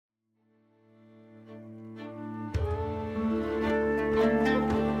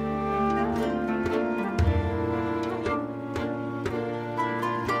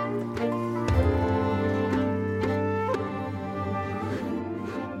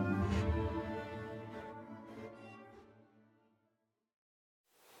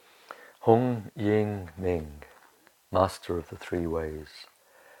Hung Ying Ming, Master of the Three Ways.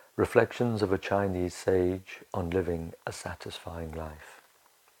 Reflections of a Chinese sage on living a satisfying life.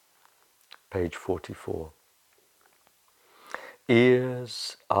 Page 44.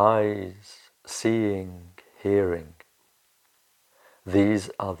 Ears, eyes, seeing, hearing.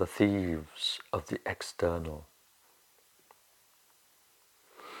 These are the thieves of the external.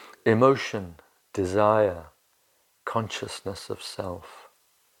 Emotion, desire, consciousness of self.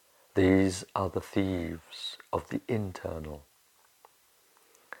 These are the thieves of the internal.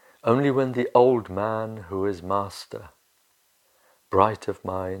 Only when the old man who is master, bright of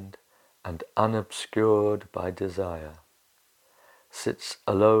mind and unobscured by desire, sits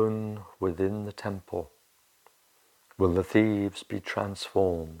alone within the temple, will the thieves be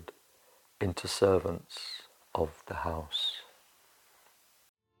transformed into servants of the house.